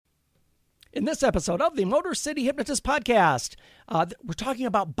In this episode of the Motor City Hypnotist Podcast, we're talking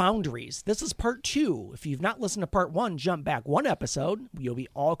about boundaries. This is part 2. If you've not listened to part 1, jump back 1 episode. You'll be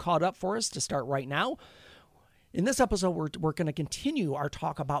all caught up for us to start right now. In this episode, we're going to continue our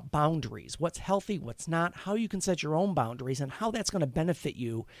talk about boundaries, what's healthy, what's not, how you can set your own boundaries, and how that's going to benefit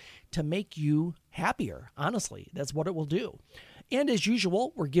you to make you happier. Honestly, that's what it will do. And as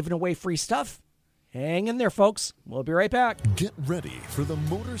usual, we're giving away free stuff. Hang in there, folks. We'll be right back. Get ready for the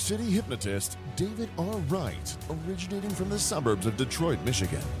Motor City Hypnotist, David R. Wright, originating from the suburbs of Detroit,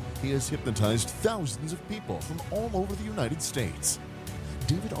 Michigan. He has hypnotized thousands of people from all over the United States.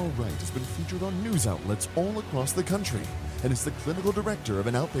 David R. Wright has been featured on news outlets all across the country and is the clinical director of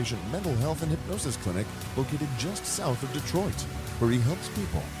an outpatient mental health and hypnosis clinic located just south of Detroit, where he helps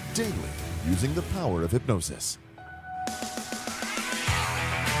people daily using the power of hypnosis.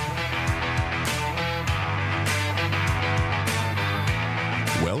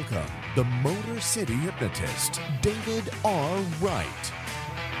 Welcome, the Motor City Hypnotist, David R. Wright.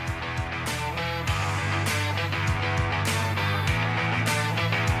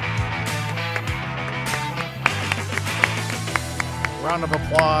 Round of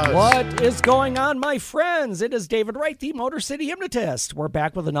applause. What is going on, my friends? It is David Wright, the Motor City Hypnotist. We're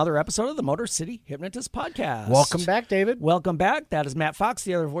back with another episode of the Motor City Hypnotist Podcast. Welcome back, David. Welcome back. That is Matt Fox,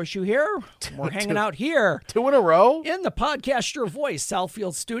 the other voice you hear. We're hanging out here 2 in a row. in the Podcast Your Voice,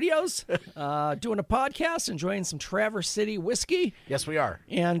 Southfield Studios, doing a podcast, enjoying some Traverse City whiskey. Yes, we are.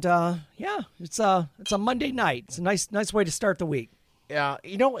 And it's a Monday night. It's a nice way to start the week. Yeah,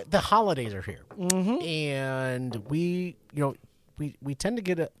 the holidays are here, and we tend to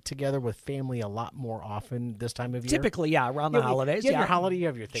get together with family a lot more often this time of year. Typically, yeah, around the holidays. You have your holiday, you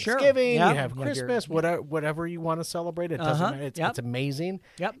have your Thanksgiving, Sure. you have Christmas, whatever you want to celebrate. It doesn't matter. It's amazing.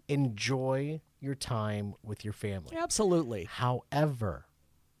 Yep. Enjoy your time with your family. Absolutely. However,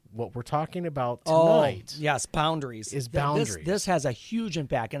 what we're talking about tonight, yes, boundaries is boundaries. This has a huge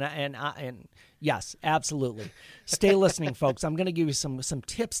impact, and yes, absolutely. Stay listening, folks. I'm going to give you some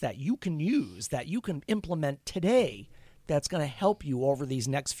tips that you can use, that you can implement today. That's going to help you over these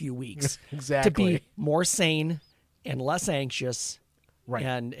next few weeks exactly to be more sane and less anxious, right,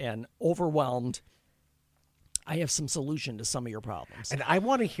 and overwhelmed. I have some solution to some of your problems, and I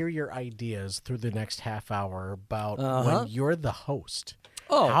want to hear your ideas through the next half hour about when you're the host.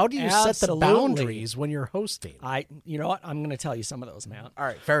 Oh, how do you set the absolutely. boundaries when you're hosting? You know what? I'm going to tell you some of those, man. All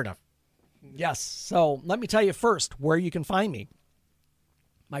right, fair enough. Yes. So let me tell you first where you can find me.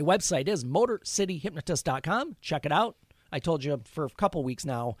 My website is motorcityhypnotist.com. Check it out. I told you for a couple weeks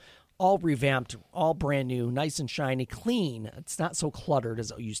now, all revamped, all brand new, nice and shiny, clean. It's not so cluttered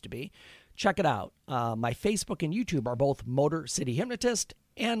as it used to be. Check it out. My Facebook and YouTube are both Motor City Hypnotist,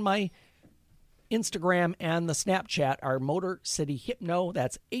 and my Instagram and the Snapchat are Motor City Hypno.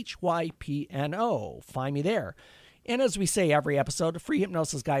 That's HYPNO. Find me there. And as we say every episode, a free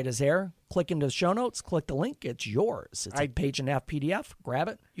hypnosis guide is there. Click into the show notes, click the link, it's yours. It's a page and a half PDF. Grab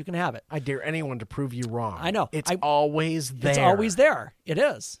it, you can have it. I dare anyone to prove you wrong. I know. It's always there. It's always there. It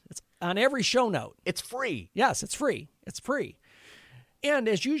is. It's on every show note. It's free. Yes, it's free. It's free. And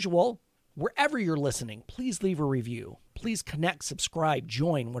as usual, wherever you're listening, please leave a review. Please connect, subscribe,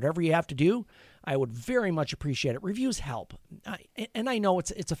 join, whatever you have to do. I would very much appreciate it. Reviews help. And I know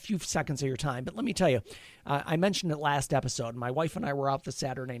it's a few seconds of your time, but let me tell you, I mentioned it last episode. My wife and I were out this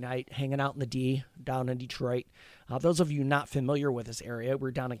Saturday night hanging out in the D down in Detroit. Those of you not familiar with this area,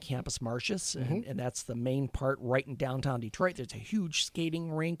 we're down at Campus Martius, and that's the main part right in downtown Detroit. There's a huge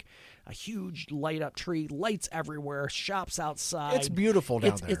skating rink, a huge light-up tree, lights everywhere, shops outside. It's beautiful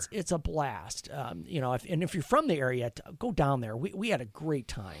down there. It's a blast. If you're from the area, go down there. We had a great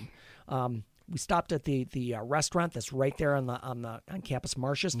time. We stopped at the restaurant that's right there on Campus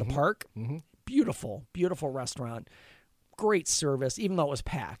Martius, the park. Mm-hmm. Beautiful, beautiful restaurant. Great service, even though it was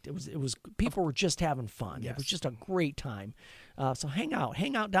packed. It was people were just having fun. Yes. It was just a great time. So hang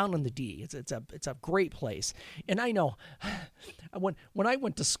out down in the D. It's a great place. And I know when I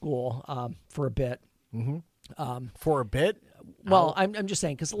went to school for a bit. Mm-hmm. For a bit. Well, I'm just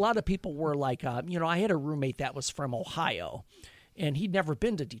saying because a lot of people were like, I had a roommate that was from Ohio. And he'd never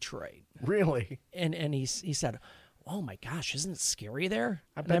been to Detroit. Really? And he said, oh, my gosh, isn't it scary there?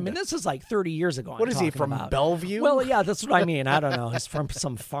 I mean, this is like 30 years ago. What is he, from Bellevue? Well, yeah, that's what I mean. I don't know. He's from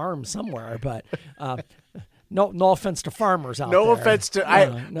some farm somewhere. But no offense to farmers out there. No offense to...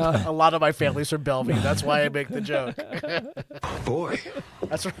 a lot of my family's from Bellevue. That's why I make the joke. Boy,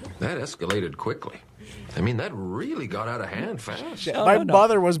 that's right. That escalated quickly. I mean, that really got out of hand fast. My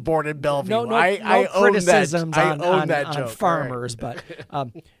mother was born in Bellevue. No I own criticisms that. I own that on joke. farmers, but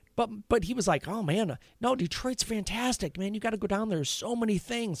But he was like, oh, man, no, Detroit's fantastic, man. You got to go down there. There's so many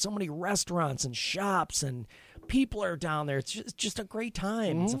things, so many restaurants and shops, and people are down there. It's just a great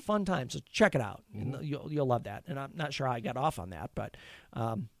time. It's a fun time. So check it out. And you'll love that. And I'm not sure how I got off on that, but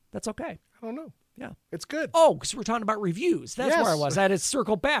that's okay. I don't know. Yeah. It's good. Oh, because we're talking about reviews. That's where I was. I had to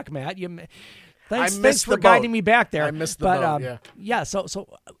circle back, Matt. Thanks for the guiding boat. me back there. I missed the boat, yeah.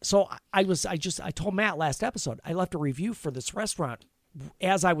 So I told Matt last episode, I left a review for this restaurant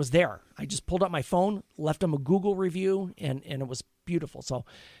as I was there. I just pulled up my phone, left him a Google review, and it was beautiful. So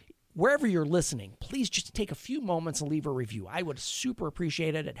wherever you're listening, please just take a few moments and leave a review. I would super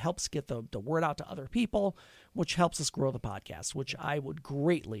appreciate it. It helps get the word out to other people, which helps us grow the podcast, which I would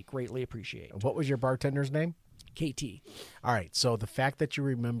greatly, greatly appreciate. What was your bartender's name? KT. All right. So the fact that you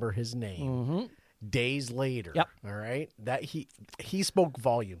remember his name days later, Yep. all right, that he spoke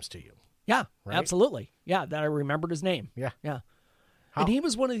volumes to you. Yeah, Right? absolutely. Yeah, that I remembered his name. Yeah. Yeah. And he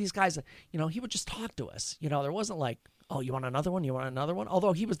was one of these guys that, he would just talk to us. There wasn't like, oh, you want another one? You want another one?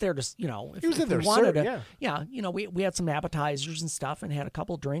 Although he was there to, if, He was if in there we wanted serving, to. Yeah. We had some appetizers and stuff and had a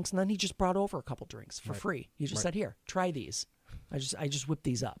couple drinks, and then he just brought over a couple drinks for free. He just said, here, try these. I just whipped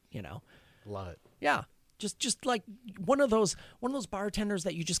these up, Love it. Yeah. Just like one of those bartenders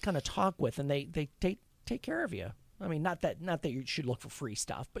that you just kind of talk with, and they take care of you. I mean, not that you should look for free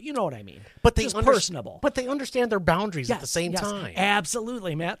stuff, but you know what I mean. But they just personable. But they understand their boundaries at the same Yes, time.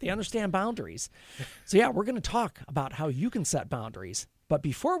 Absolutely, Matt. They understand boundaries. So yeah, we're going to talk about how you can set boundaries. But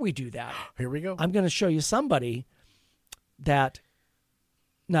before we do that, Here we go. I'm going to show you somebody that.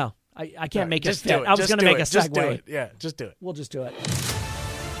 No, I can't make it Just fit. do it. I was Just going to do make it. a Just do segue. it. Yeah, just do it. We'll just do it.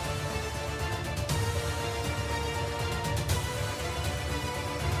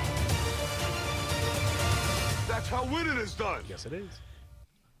 That's how winning is done. Yes, it is.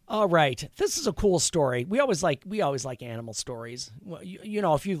 All right, this is a cool story. We always like animal stories. Well,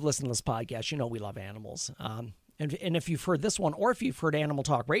 if you've listened to this podcast, we love animals. And if you've heard this one, or if you've heard Animal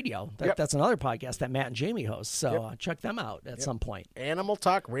Talk Radio, that's another podcast that Matt and Jamie host. So check them out at some point.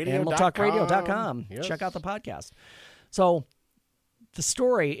 AnimalTalkRadio.com. AnimalTalkRadio.com. Check out the podcast. So the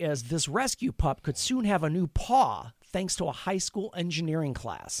story is this rescue pup could soon have a new paw thanks to a high school engineering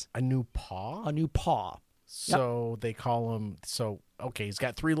class. A new paw? A new paw. So they call him. So, okay, he's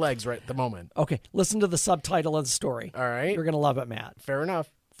got 3 legs right at the moment. Okay, listen to the subtitle of the story. All right. You're going to love it, Matt. Fair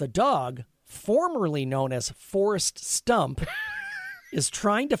enough. The dog, formerly known as Forrest Stump, is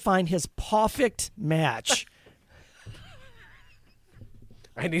trying to find his perfect match.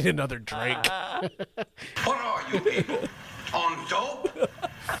 I need another drink. What are you people? On dope?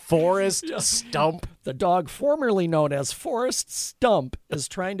 Forrest Stump. The dog, formerly known as Forrest Stump, is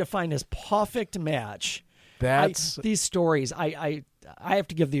trying to find his perfect match. These stories, I have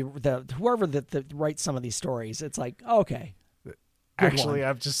to give the whoever that writes some of these stories. It's like, okay. Actually,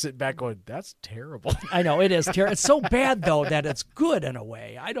 I'm just sitting back going, that's terrible. I know it is terrible. It's so bad though that it's good in a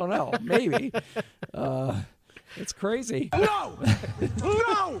way. I don't know. Maybe it's crazy. No!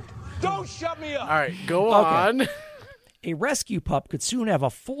 Don't shut me up! All right, go on. A rescue pup could soon have a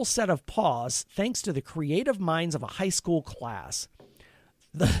full set of paws thanks to the creative minds of a high school class.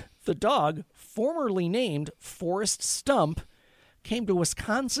 The dog, formerly named Forrest Stump, came to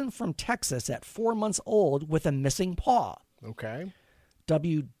Wisconsin from Texas at 4 months old with a missing paw. Okay.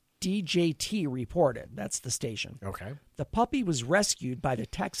 WDJT reported. That's the station. Okay. The puppy was rescued by the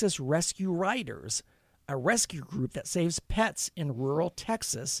Texas Rescue Riders, a rescue group that saves pets in rural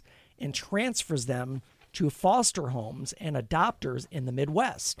Texas and transfers them to foster homes and adopters in the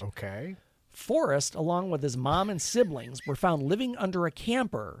Midwest. Okay. Forrest, along with his mom and siblings, were found living under a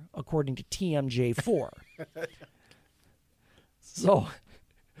camper, according to TMJ4. So,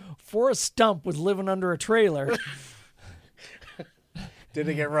 Forrest Stump was living under a trailer. Did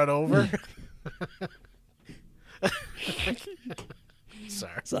it get run over?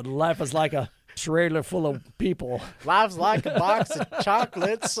 Sorry. Said life is like a trailer full of people. Life's like a box of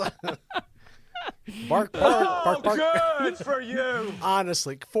chocolates. Bark, bark, bark, bark. Good for you!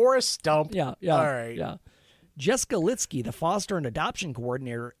 Honestly, Forrest Stump. Yeah. All right. Yeah. Jessica Litsky, the foster and adoption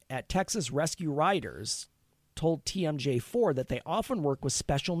coordinator at Texas Rescue Riders, told TMJ4 that they often work with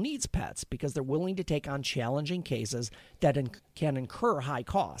special needs pets because they're willing to take on challenging cases that can incur high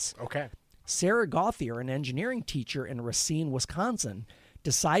costs. Okay. Sarah Gauthier, an engineering teacher in Racine, Wisconsin,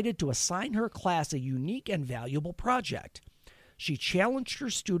 decided to assign her class a unique and valuable project. She challenged her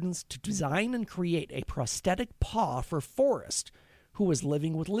students to design and create a prosthetic paw for Forrest, who was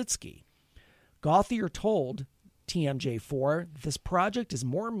living with Litsky. Gauthier told TMJ4 this project is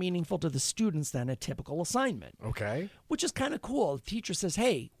more meaningful to the students than a typical assignment. Okay. Which is kind of cool. The teacher says,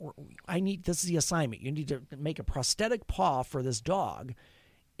 hey, this is the assignment. You need to make a prosthetic paw for this dog.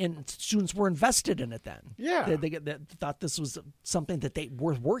 and students were invested in it then. Yeah. They thought this was something that they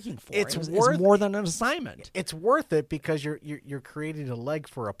were working for. It's It's worth- more than an assignment. It's worth it because you're creating a leg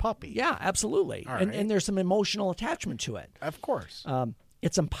for a puppy. Yeah, absolutely. All And right. and there's some emotional attachment to it. Of course.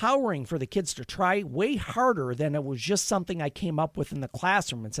 It's empowering for the kids to try way harder than it was just something I came up with in the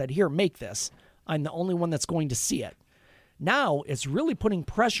classroom and said, here, make this. I'm the only one that's going to see it. Now it's really putting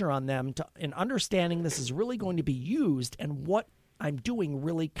pressure on them in understanding this is really going to be used and what I'm doing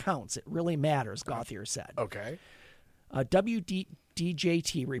really counts. It really matters, Gauthier said. Okay.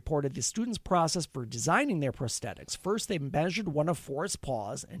 WDJT reported the students' process for designing their prosthetics. First, they measured one of Forrest's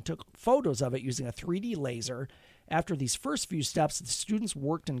paws and took photos of it using a 3D laser. After these first few steps, the students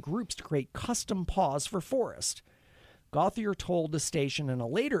worked in groups to create custom paws for Forrest. Gauthier told the station in a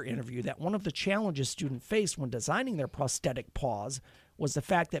later interview that one of the challenges students faced when designing their prosthetic paws was the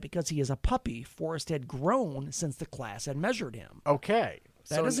fact that because he is a puppy, Forrest had grown since the class had measured him. Okay.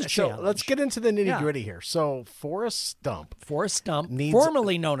 That is a So challenge. let's get into the nitty gritty here. So Forrest Stump, Forrest Stump, Needs-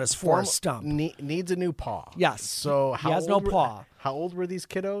 formerly known as Forrest Stump, needs a new paw. Yes. So He has no old were- paw. How old were these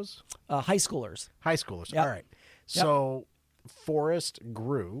kiddos? high schoolers. High schoolers. Yep. All right. So Forrest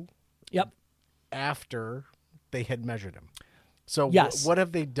grew Yep. after they had measured him. So Yes. what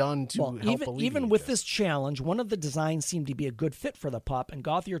have they done to Well, help even alleviate with this challenge, one of the designs seemed to be a good fit for the pup, and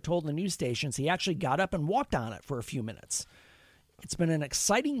Gauthier told the news stations he actually got up and walked on it for a few minutes. It's been an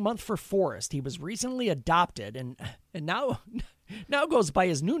exciting month for Forrest. He was recently adopted, and now goes by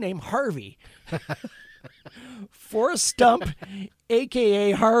his new name, Harvey. Forrest Stump,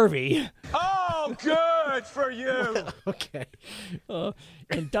 a.k.a. Harvey. Oh, good for you. Okay.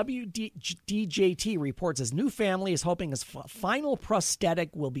 And WDJT reports his new family is hoping his final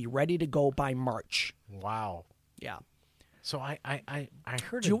prosthetic will be ready to go by March. Wow. Yeah. So I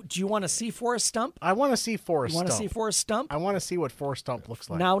heard Do you want to see Forrest Stump? I want to see Forrest You want to Stump. see Forrest Stump? I want to see what Forrest Stump looks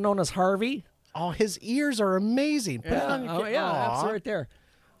like. Now known as Harvey? Oh, his ears are amazing. Put it on your Yeah, that's right there.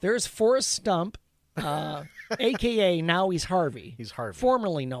 There's Forrest Stump, a.k.a. now he's Harvey. He's Harvey.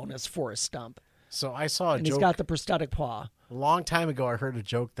 Formerly known as Forrest Stump. So I saw a And he's joke got the prosthetic paw. a long time ago. I heard a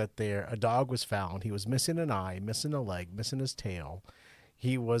joke that a dog was found. He was missing an eye, missing a leg, missing his tail.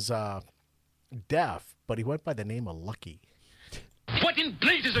 He was deaf, but he went by the name of Lucky. What in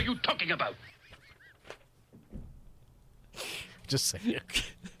blazes are you talking about? Just saying.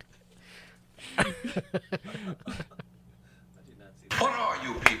 What are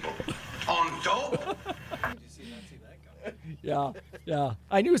you people? On dope? Yeah.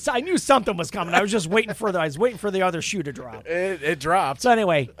 I knew something was coming. I was just waiting for the other shoe to drop. It dropped. So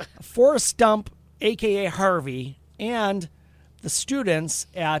anyway, Forrest Stump, a.k.a. Harvey, and the students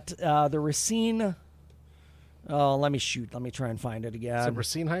at the Racine. Oh, let me try and find it Is it again.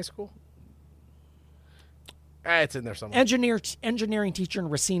 Racine High School? It's in there somewhere. Engineering teacher in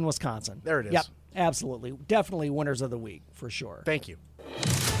Racine, Wisconsin. There it is. Yep, absolutely. Definitely winners of the week, for sure. Thank you.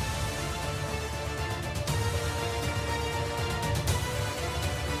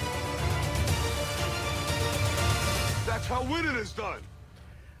 That's how winning is done.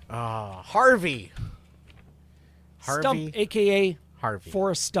 Harvey. Stump, a.k.a. Harvey.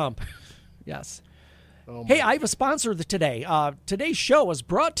 Forrest Stump. Yes. Hey, I have a sponsor today. Today's show is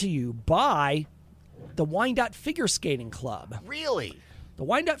brought to you by the Wyandotte Figure Skating Club. Really? The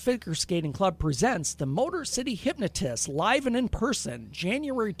Wyandotte Figure Skating Club presents the Motor City Hypnotist live and in person,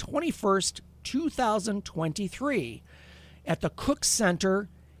 January 21st, 2023, at the Cook Center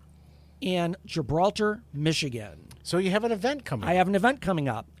in Gibraltar, Michigan. So you have an event coming. I have an event coming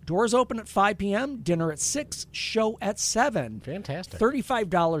up. Doors open at 5 p.m., dinner at 6, show at 7. Fantastic.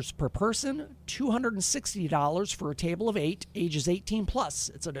 $35 per person, $260 for a table of 8, ages 18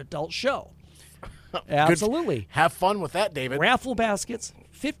 plus. It's an adult show. Absolutely. Have fun with that, David. Raffle baskets,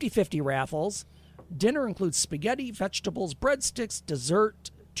 50-50 raffles. Dinner includes spaghetti, vegetables, breadsticks,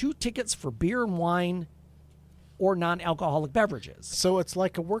 dessert, 2 tickets for beer and wine or non-alcoholic beverages. So it's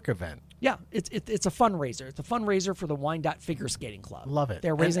like a work event. Yeah, it's a fundraiser. It's a fundraiser for the Wyandotte Figure Skating Club. Love it.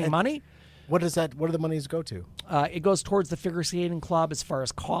 They're raising And money. What is that? What do the monies go to? It goes towards the figure skating club as far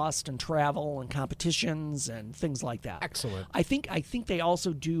as cost and travel and competitions and things like that. Excellent. I think they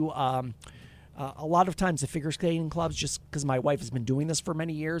also do a lot of times the figure skating clubs, just because my wife has been doing this for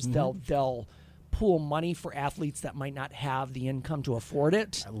many years, Mm-hmm. they'll pool money for athletes that might not have the income to afford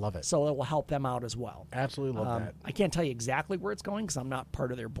it. I love it. So it will help them out as well. Absolutely love that. I can't tell you exactly where it's going because I'm not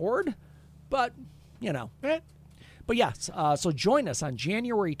part of their board, but you know. But yes, so join us on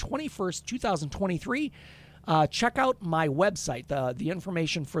January 21st, 2023. Check out my website. The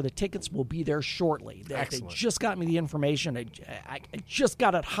information for the tickets will be there shortly. They Excellent. just got me the information. I just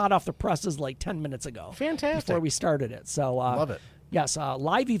got it hot off the presses like 10 minutes ago. Fantastic. Before we started it. So Love it. Yes,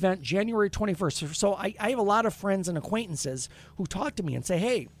 live event January 21st. So I have a lot of friends and acquaintances who talk to me and say,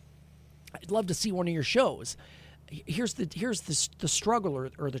 "Hey, I'd love to see one of your shows." Here's the struggle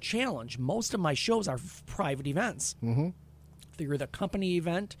or the challenge. Most of my shows are private events. Mm-hmm. They're either a company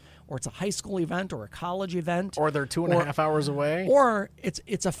event, or it's a high school event, or a college event, Or they're 2.5 hours away. or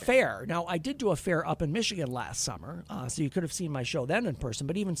it's a fair. Now, I did do a fair up in Michigan last summer, so you could have seen my show then in person.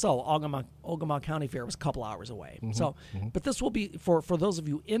 But even so, Ogama County Fair was a couple hours away. So, but this will be for those of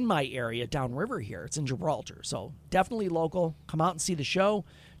you in my area downriver here. It's in Gibraltar, so definitely local. Come out and see the show,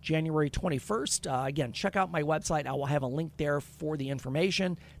 January 21st. Again, check out my website. I will have a link there for the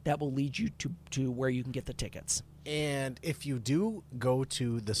information that will lead you to where you can get the tickets. And if you do go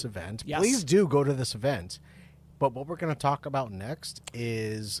to this event, Yes. please do go to this event. But what we're going to talk about next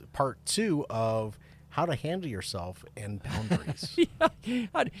is part 2 of how to handle yourself and boundaries.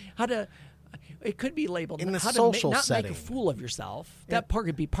 how to it could be labeled In the how social to not setting. make a fool of yourself. That part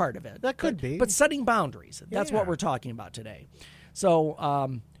could be part of it. That could But- be. But setting boundaries. That's Yeah. what we're talking about today. So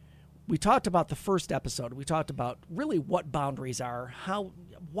we talked about the first episode. We talked about really what boundaries are,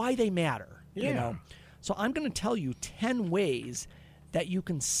 why they matter. You Yeah. know. So I'm going to tell you 10 ways that you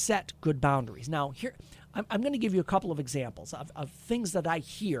can set good boundaries. Now, here I'm going to give you a couple of examples of things that I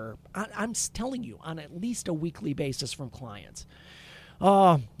hear. I'm telling you on at least a weekly basis from clients.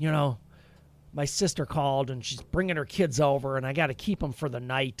 Oh, my sister called and she's bringing her kids over and I got to keep them for the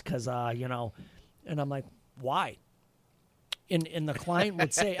night because, and I'm like, why? And the client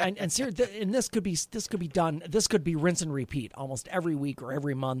would say, and this could be done. This could be rinse and repeat almost every week or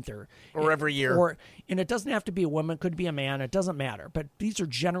every month or every year. And it doesn't have to be a woman. It could be a man. It doesn't matter. But these are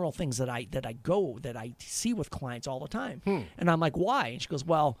general things that I see with clients all the time. And I'm like, why? And she goes,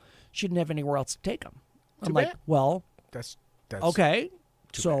 well, she didn't have anywhere else to take them. I'm like, bad. well, That's okay.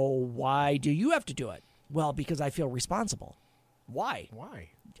 So why do you have to do it? Well, because I feel responsible. Why? Why?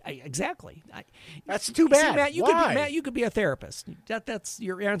 Exactly. That's too See, bad. Matt, Why? Matt, you could be a therapist. That's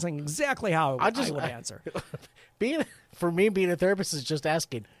you're answering exactly how I would answer. Being a therapist is just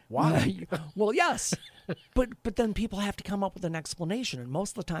asking why. Well, yes, but then people have to come up with an explanation, and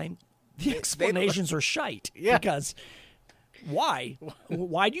most of the time, the explanations are shite. Yeah. Because why?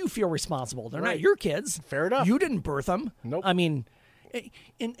 Why do you feel responsible? They're not Right. your kids. Fair enough. You didn't birth them. Nope. I mean,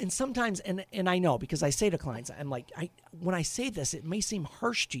 and sometimes, and I know because I say to clients, I'm like, when I say this, it may seem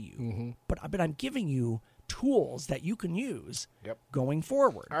harsh to you, but I'm giving you tools that you can use going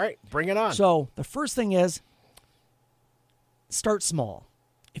forward. All right, bring it on. So the first thing is start small.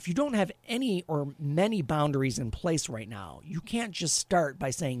 If you don't have any or many boundaries in place right now, you can't just start by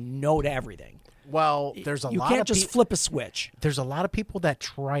saying no to everything. well, there's a You lot can't of just flip a switch. there's a lot of people that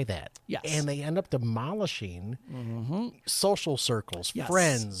try that. Yes. And they end up demolishing social circles, Yes,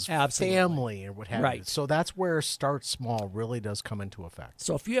 friends, absolutely. family, or what have you. Right. So that's where start small really does come into effect.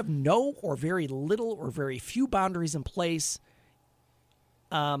 So if you have no or very little or very few boundaries in place,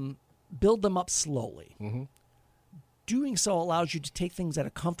 build them up slowly. Doing so allows you to take things at a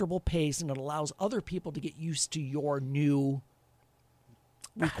comfortable pace, and it allows other people to get used to your new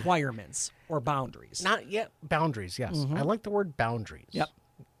requirements or boundaries. Not yet boundaries, yes. I like the word boundaries. Yep.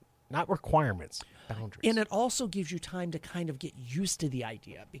 Not requirements, boundaries. And it also gives you time to kind of get used to the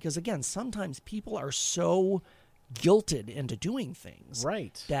idea because, again, sometimes people are so guilted into doing things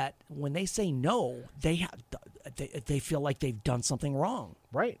Right. that when they say no, they feel like they've done something wrong.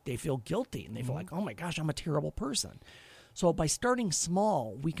 Right. They feel guilty and they feel like, oh my gosh, I'm a terrible person. So by starting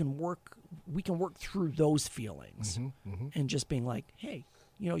small, we can work through those feelings and just being like, hey,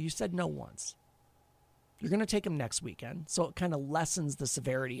 you said no once. You're going to take them next weekend. So it kind of lessens the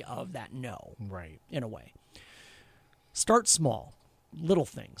severity of that no. Right. In a way. Start small, little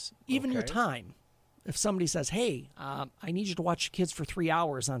things, even your Okay. time. If somebody says, hey, I need you to watch your kids for 3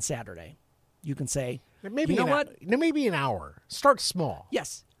 hours on Saturday, you can say, Maybe you know what? Maybe an hour. Start small.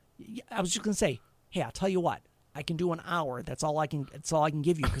 Yes. I was just going to say, hey, I'll tell you what, I can do an hour. That's all I can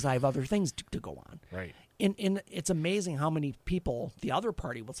give you because I have other things to go on. Right. And it's amazing how many people, the other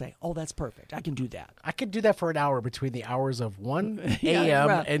party will say, oh, that's perfect. I can do that. I could do that for an hour between the hours of 1 Yeah, a.m.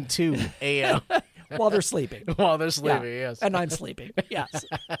 right. and 2 a.m. While they're sleeping. while they're Yeah. sleeping, yes. And I'm sleeping. Yes.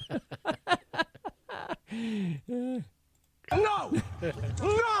 No!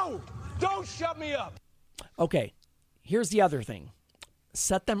 No! Don't shut me up! Okay, here's the other thing.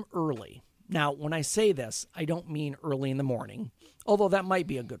 Set them early. Now, when I say this, I don't mean early in the morning, although that might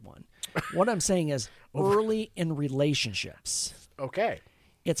be a good one. What I'm saying is early in relationships. Okay.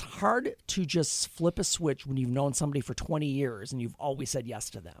 It's hard to just flip a switch when you've known somebody for 20 years and you've always said yes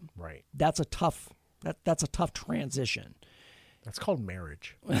to them. Right. That's a tough transition. That's called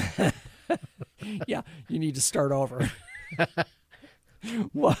marriage. Yeah, you need to start over.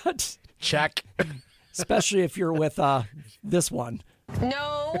 What? Check. Especially if you're with this one.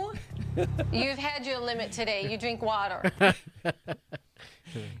 No, you've had your limit today. You drink water.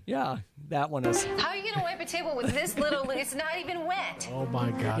 Yeah, that one is. How are you going to wipe a table with this little? It's not even wet. Oh my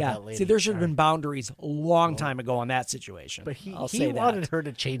God. Yeah. That lady. See, there should have been boundaries a long time ago on that situation. But he I'll say wanted that. her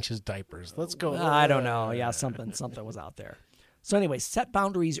to change his diapers. Let's go. I don't know. Yeah, something was out there. So anyway, set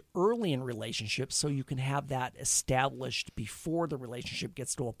boundaries early in relationships so you can have that established before the relationship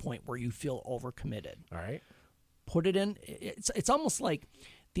gets to a point where you feel overcommitted. All right. Put it in. It's almost like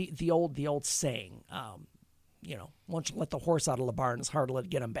the old saying. Once you let the horse out of the barn, it's hard to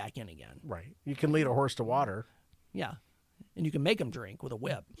get him back in again. Right. You can lead a horse to water. Yeah, and you can make him drink with a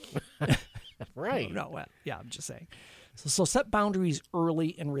whip. Right. Yeah, I'm just saying. So set boundaries early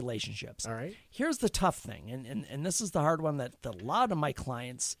in relationships. All right. Here's the tough thing, and this is the hard one that a lot of my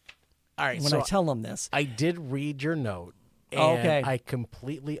clients, All right. when So I tell them this, I did read your note. And Okay. I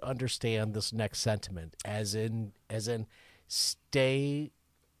completely understand this next sentiment, as in,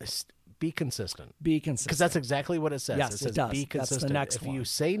 be consistent. be consistent. Because that's exactly what it says. Yes, it it says does. be That's the consistent. next if one. you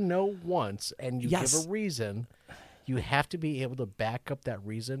say no once and you Yes. give a reason, you have to be able to back up that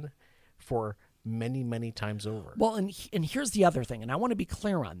reason for many, many times over. Well, and here's the other thing, and I want to be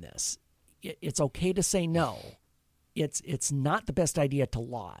clear on this. It's okay to say no. It's not the best idea to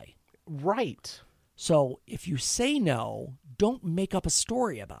lie. Right. So if you say no, don't make up a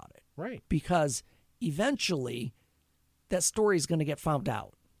story about it. Right. Because eventually that story is going to get found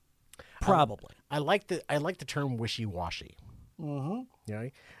out. Probably. I like the term wishy-washy. Mm-hmm.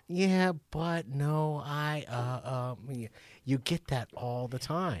 Yeah, but no, you get that all the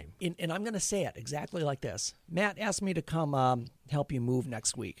time. And I'm going to say it exactly like this. Matt asked me to come help you move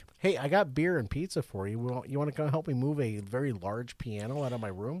next week. Hey, I got beer and pizza for you. You want to come help me move a very large piano out of my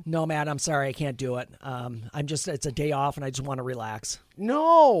room? No, Matt, I'm sorry. I can't do it. It's a day off and I just want to relax.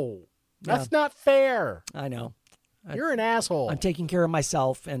 No, that's not fair. I know. You're an asshole. I'm taking care of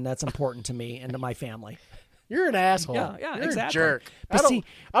myself, and that's important to me and to my family. You're an asshole. Yeah, You're exactly. a jerk. But see,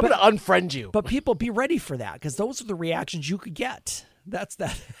 I'm going to unfriend you. But people, be ready for that, because those are the reactions you could get. That's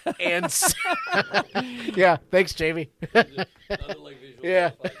that. And yeah, thanks, Jamie.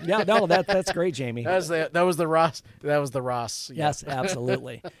 Yeah, Yeah, no, that's great, Jamie. that was the Ross. That was the Ross. Yeah. Yes,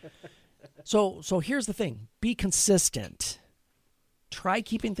 absolutely. So here's the thing: be consistent. Try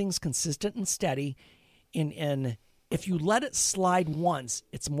keeping things consistent and steady. And if you let it slide once,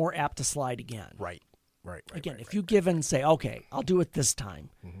 it's more apt to slide again. Right. Again, if you give in and say, "Okay, I'll do it this time,"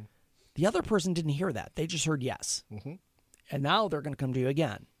 the other person didn't hear that; they just heard yes, and now they're going to come to you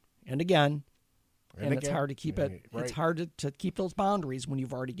again and again, and it's again. hard to keep it. Right. It's hard to keep those boundaries when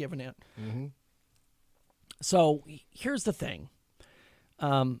you've already given it. So here's the thing.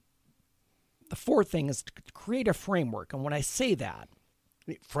 The fourth thing is to create a framework, and when I say that,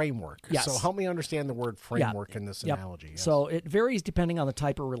 Framework. Yes. So help me understand the word framework in this Yep. analogy. Yes. So it varies depending on the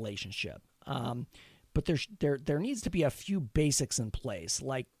type of relationship. But there needs to be a few basics in place,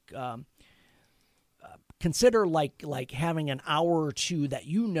 like consider like having an hour or two that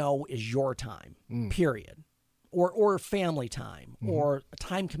is your time, period, or family time, or a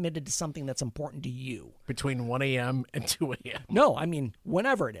time committed to something that's important to you. Between 1 a.m. and 2 a.m. No, I mean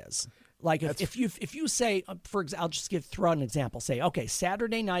whenever it is. Like if you say, for example, I'll just throw out an example. Say, okay,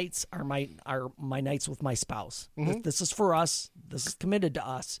 Saturday nights are my nights with my spouse. This is for us. This is committed to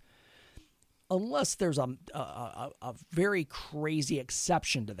us. Unless there's a very crazy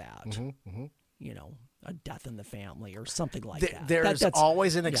exception to that, a death in the family or something like that. There's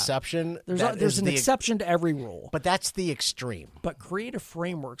always an exception. There's an exception to every rule. But that's the extreme. But create a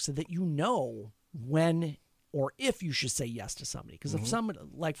framework so that you know when or if you should say yes to somebody. Because if someone,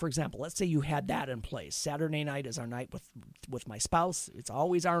 like for example, let's say you had that in place. Saturday night is our night with my spouse. It's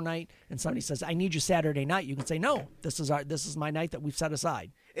always our night. And somebody says, "I need you Saturday night." You can say, "No, this is my night that we've set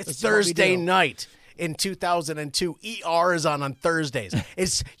aside. It's This is what we Thursday do." night in 2002. ER is on Thursdays.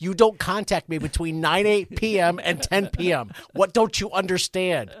 You don't contact me between 8 p.m. and 10 p.m. What don't you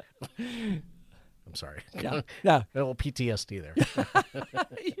understand? I'm sorry. Yeah. A little PTSD there. A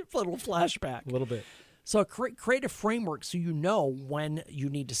little flashback. A little bit. So create a framework so you know when you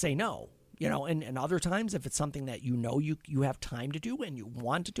need to say no. And other times, if it's something that you have time to do and you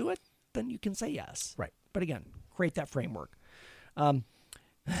want to do it, then you can say yes. Right. But again, create that framework.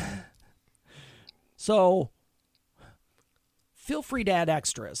 So feel free to add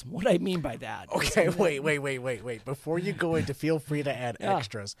extras. What I mean by that. Okay, wait. Before you go into feel free to add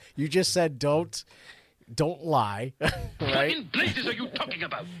extras, you just said don't lie, right? What places are you talking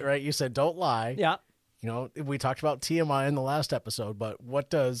about? Right, you said don't lie. Yeah. We talked about TMI in the last episode, but what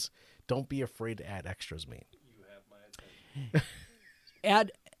does don't be afraid to add extras mean? You have my attention.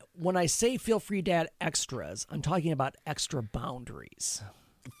 when I say feel free to add extras, I'm talking about extra boundaries.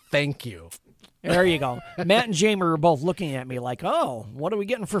 Thank you. There you go. Matt and Jamie were both looking at me like, oh, what are we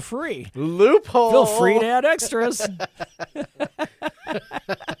getting for free? Loophole. Feel free to add extras.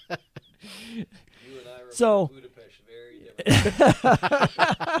 So,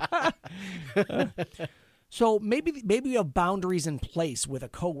 so maybe you have boundaries in place with a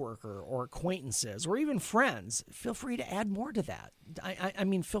coworker or acquaintances or even friends. Feel free to add more to that. I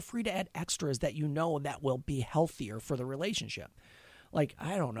mean, feel free to add extras that you know that will be healthier for the relationship. Like,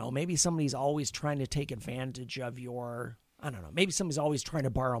 I don't know, maybe somebody's always trying to take advantage of your, I don't know, maybe somebody's always trying to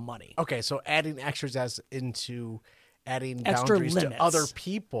borrow money. Okay, so adding extras as into adding Extra boundaries limits. to other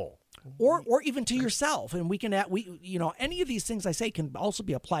people. Or even to yourself. And we can add, any of these things I say can also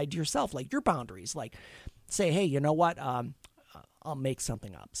be applied to yourself, like your boundaries. Like, say, hey, you know what? I'll make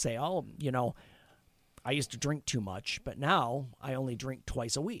something up. Say, I used to drink too much, but now I only drink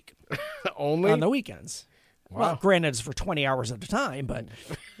twice a week. Only? On the weekends. Wow. Well, granted, it's for 20 hours at a time,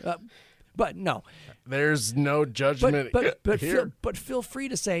 but no. There's no judgment here. But feel free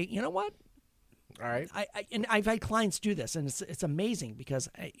to say, you know what? All right. I've had clients do this, and it's amazing because,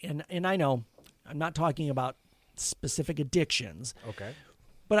 and I know I'm not talking about specific addictions. Okay.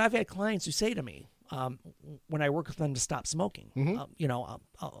 But I've had clients who say to me, when I work with them to stop smoking,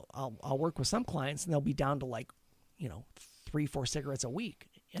 I'll work with some clients and they'll be down to 3-4 cigarettes a week,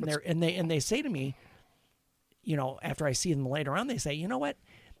 and they say to me, after I see them later on, they say, you know what,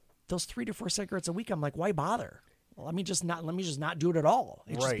 those 3 to 4 cigarettes a week, I'm like, why bother? Well, let me just not do it at all.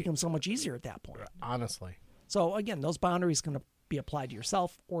 It just becomes so much easier at that point. Honestly. So again, those boundaries can be applied to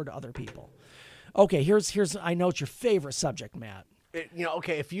yourself or to other people. Okay, here's I know it's your favorite subject, Matt.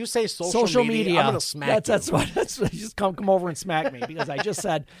 Okay, if you say social media, I'm going to smack you. That's what just come over and smack me because I just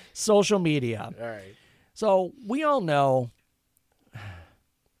said social media. All right. So we all know.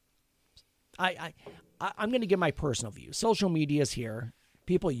 I'm going to give my personal view. Social media is here.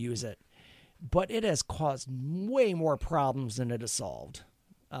 People use it. But it has caused way more problems than it has solved.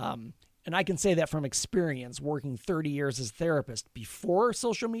 And I can say that from experience, working 30 years as a therapist before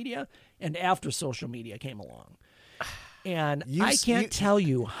social media and after social media came along. And I can't tell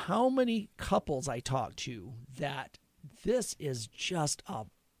you how many couples I talk to that this is just a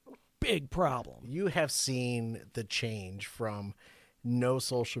big problem. You have seen the change from no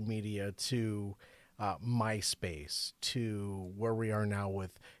social media to MySpace to where we are now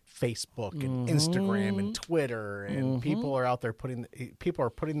with Facebook and Instagram and Twitter, and people are out there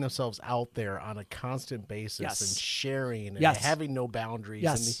putting themselves out there on a constant basis and sharing and having no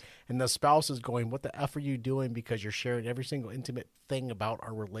boundaries. And the spouse is going, what the F are you doing? Because you're sharing every single intimate thing about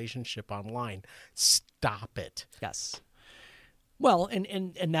our relationship online. Stop it. Yes. Well,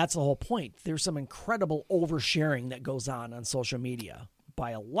 and that's the whole point. There's some incredible oversharing that goes on social media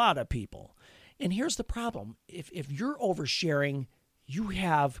by a lot of people. And here's the problem. If you're oversharing, you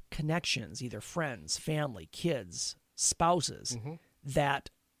have connections, either friends, family, kids, spouses, that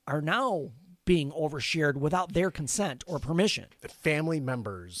are now being overshared without their consent or permission. Family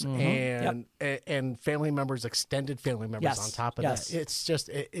members and family members, extended family members on top of that. It's just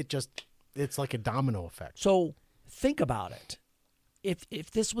it's like a domino effect. So think about it.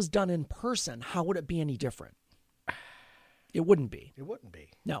 If this was done in person, how would it be any different? It wouldn't be. It wouldn't be.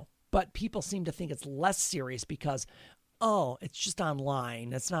 No. But people seem to think it's less serious because, it's just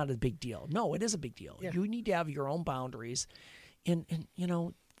online. It's not a big deal. No, it is a big deal. Yeah. You need to have your own boundaries. And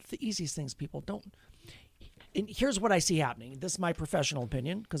the easiest things people don't. And here's what I see happening. This is my professional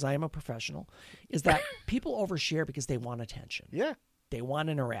opinion, because I am a professional, is that people overshare because they want attention. Yeah. They want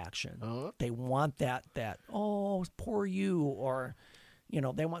interaction. They want that, poor you, or,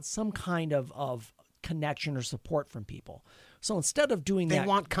 they want some kind of connection or support from people. So instead of doing that... They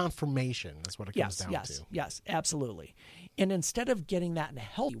want confirmation, is what it comes down to. Yes, absolutely. And instead of getting that in a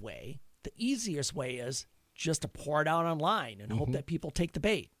healthy way, the easiest way is just to pour it out online and hope that people take the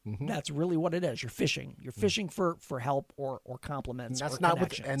bait. That's really what it is. You're fishing. You're fishing for help or compliments or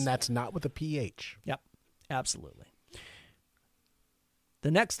connections. And that's not with a PH. Yep, absolutely.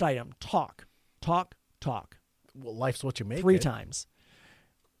 The next item, talk. Talk, talk. Well, life's what you make 3 it. times.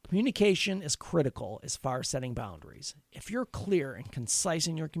 Communication is critical as far as setting boundaries. If you're clear and concise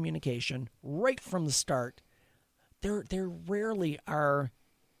in your communication right from the start, there rarely are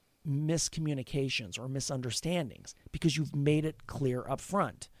miscommunications or misunderstandings because you've made it clear up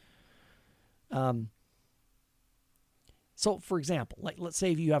front. So, for example, let's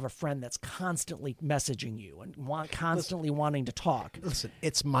say if you have a friend that's constantly messaging you and constantly wanting to talk. Listen,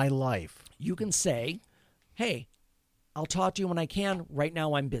 it's my life. You can say, hey, I'll talk to you when I can. Right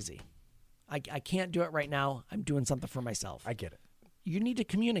now, I'm busy. I can't do it right now. I'm doing something for myself. I get it. you need to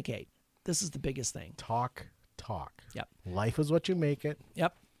communicate. This is the biggest thing. Talk. Yep. Life is what you make it.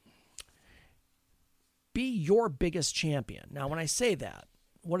 Yep. Be your biggest champion. Now, when I say that,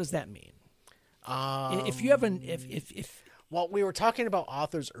 what does that mean? If you haven't, if Well, we were talking about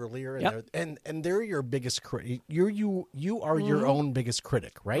authors earlier, and Yep. they're your biggest critic. You are your own biggest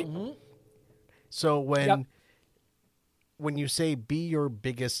critic, right? So when you say be your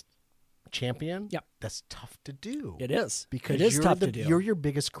biggest champion, Yep. that's tough to do. it is because it is you're tough to do. You're your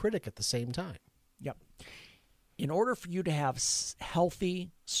biggest critic at the same time. Yep. In order for you to have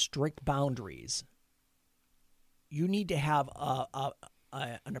healthy, strict boundaries, you need to have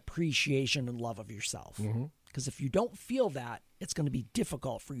an appreciation and love of yourself. Because if you don't feel that, it's going to be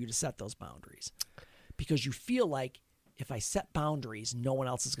difficult for you to set those boundaries. Because you feel like if I set boundaries, no one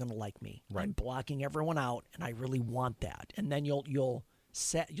else is going to like me. Right. I'm blocking everyone out, and I really want that. And then you'll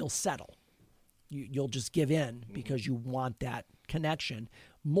settle. You'll just give in because you want that connection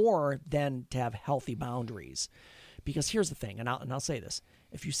more than to have healthy boundaries. Because here's the thing, and I'll say this: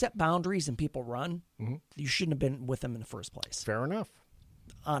 if you set boundaries and people run, you shouldn't have been with them in the first place. Fair enough.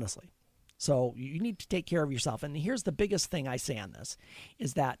 Honestly. So you need to take care of yourself. And here's the biggest thing I say on this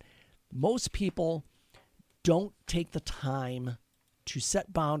is that most people don't take the time to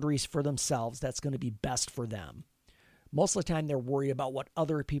set boundaries for themselves that's going to be best for them. Most of the time, they're worried about what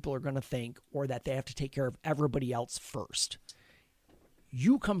other people are going to think or that they have to take care of everybody else first.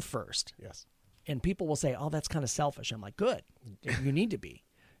 You come first. Yes. And people will say, oh, that's kind of selfish. I'm like, good. You need to be.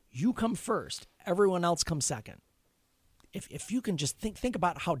 You come first. Everyone else comes second. If you can just think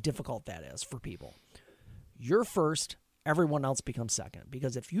about how difficult that is for people. You're first. Everyone else becomes second.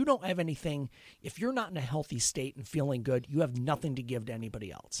 Because if you don't have anything, if you're not in a healthy state and feeling good, you have nothing to give to anybody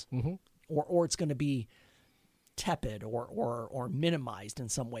else. Or it's going to be tepid or minimized in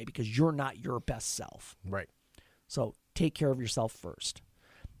some way because you're not your best self. Right. So take care of yourself first.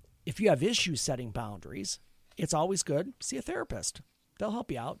 If you have issues setting boundaries, it's always good. See a therapist. They'll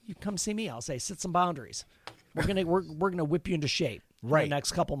help you out. You come see me. I'll say, set some boundaries. We're gonna whip you into shape in Right. the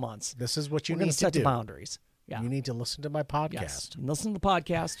next couple months. This is what you We're need gonna to set do. the boundaries. Yeah. You need to listen to my podcast. Yes. And listen to the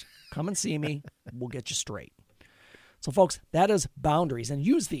podcast. Come and see me. We'll get you straight. So, folks, that is boundaries, and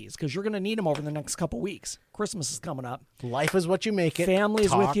use these because you're going to need them over the next couple weeks. Christmas is coming up. Life is what you make it.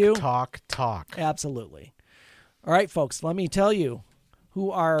 Family's Talk, with you. Talk. Absolutely. All right, folks. Let me tell you who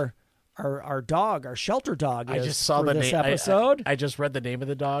our dog, our shelter dog, is I just saw for the this name. episode. I just read the name of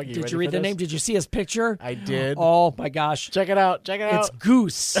the dog. Did ready you read for the this? name? Did you see his picture? I did. Oh my gosh! Check it out. It's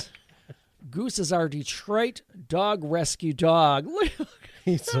Goose. Goose is our Detroit dog rescue dog. Look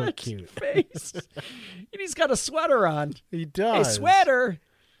He's so at cute. his face. And he's got a sweater on. He Hey, does. sweater.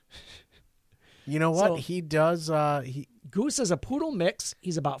 You know what? So- He does. Goose is a poodle mix.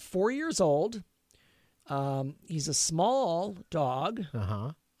 He's about 4 years old. He's a small dog.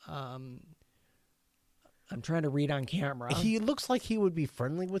 I'm trying to read on camera. He looks like he would be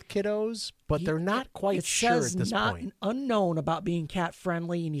friendly with kiddos, but they're not quite it sure says at this not point. unknown about being cat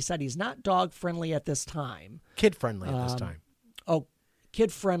friendly, and he said he's not dog friendly at this time. Kid friendly at this time. Oh,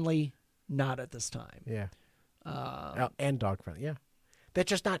 kid friendly, not at this time. Yeah. And dog friendly. Yeah. They're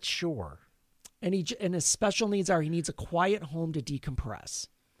just not sure. And his special needs are he needs a quiet home to decompress.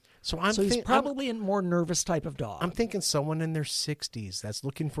 So He's probably a more nervous type of dog. I'm thinking someone in their 60s that's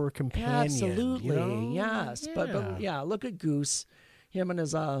looking for a companion. Absolutely, you know? yes. But yeah, look at Goose. Him and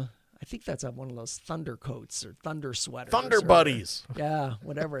his I think that's one of those thunder coats or thunder sweaters. Thunder buddies. Yeah,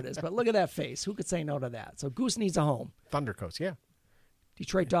 whatever it is. But look at that face. Who could say no to that? So Goose needs a home. Thundercoats, yeah.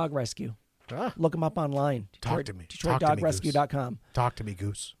 Detroit Dog Rescue. Ah, Look him up online. Talk to me. DetroitDogRescue.com. Talk to me,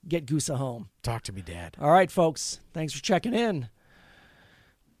 Goose. Get Goose a home. Talk to me, Dad. All right, folks. Thanks for checking in.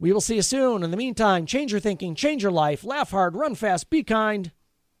 We will see you soon. In the meantime, change your thinking, change your life, laugh hard, run fast, be kind.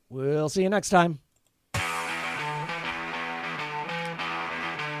 We'll see you next time.